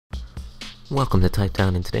Welcome to Type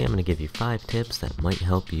Down, and today I'm going to give you 5 tips that might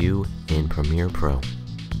help you in Premiere Pro.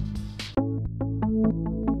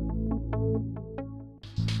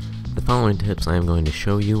 The following tips I am going to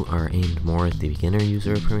show you are aimed more at the beginner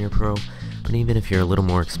user of Premiere Pro, but even if you're a little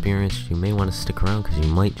more experienced, you may want to stick around because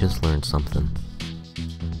you might just learn something.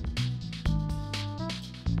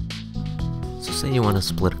 So say you want to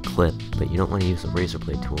split a clip, but you don't want to use the razor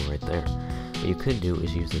blade tool right there. What you could do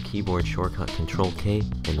is use the keyboard shortcut Control-K,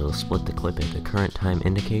 and it'll split the clip at the current time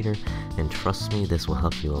indicator, and trust me, this will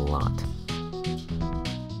help you a lot.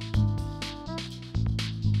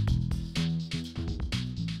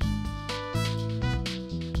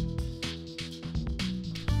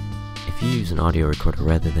 If you use an audio recorder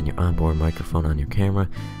rather than your onboard microphone on your camera,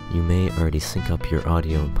 you may already sync up your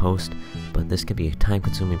audio in post, but this can be a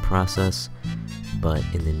time-consuming process. But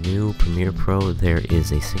in the new Premiere Pro, there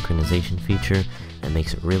is a synchronization feature that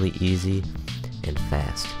makes it really easy and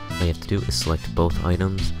fast. All you have to do is select both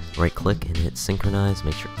items, right click and hit synchronize,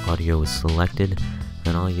 make sure audio is selected,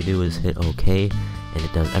 and all you do is hit OK, and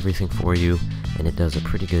it does everything for you, and it does a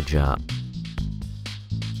pretty good job.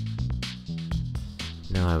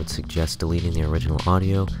 Now I would suggest deleting the original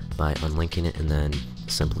audio by unlinking it and then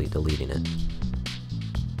simply deleting it.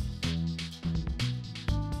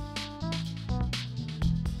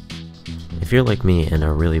 If you're like me and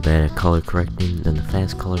are really bad at color correcting, then the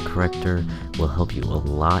fast color corrector will help you a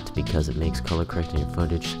lot because it makes color correcting your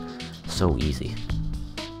footage so easy.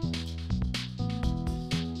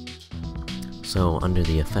 So under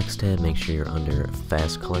the effects tab, make sure you're under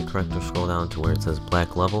fast color corrector, scroll down to where it says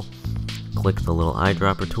black level, click the little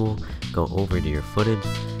eyedropper tool, go over to your footage,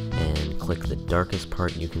 and click the darkest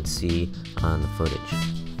part you can see on the footage.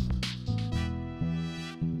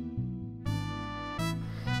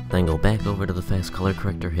 Then go back over to the fast color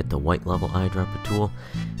corrector, hit the white level eyedropper tool,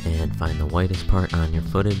 and find the whitest part on your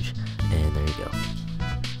footage, and there you go.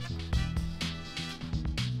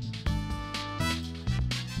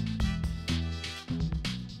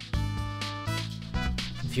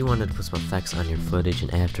 If you wanted to put some effects on your footage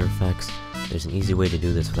in After Effects, there's an easy way to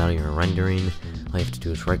do this without even rendering. All you have to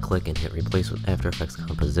do is right click and hit replace with After Effects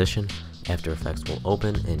composition. After Effects will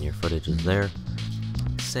open and your footage is there.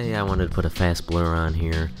 Say I wanted to put a fast blur on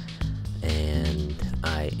here, and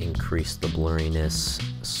I increased the blurriness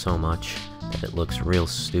so much that it looks real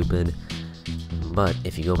stupid. But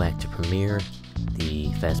if you go back to Premiere,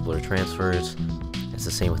 the fast blur transfers. It's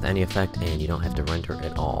the same with any effect, and you don't have to render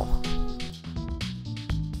at all.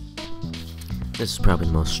 This is probably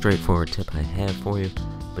the most straightforward tip I have for you,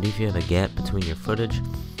 but if you have a gap between your footage,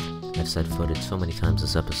 I've said footage so many times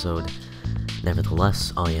this episode,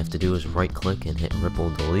 nevertheless, all you have to do is right click and hit ripple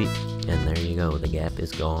delete, and there you go, the gap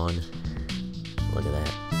is gone. Look at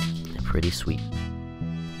that, pretty sweet.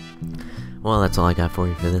 Well, that's all I got for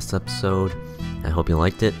you for this episode. I hope you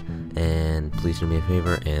liked it, and please do me a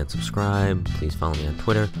favor and subscribe. Please follow me on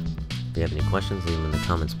Twitter. If you have any questions, leave them in the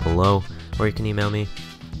comments below, or you can email me.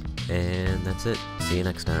 And that's it. See you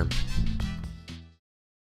next time.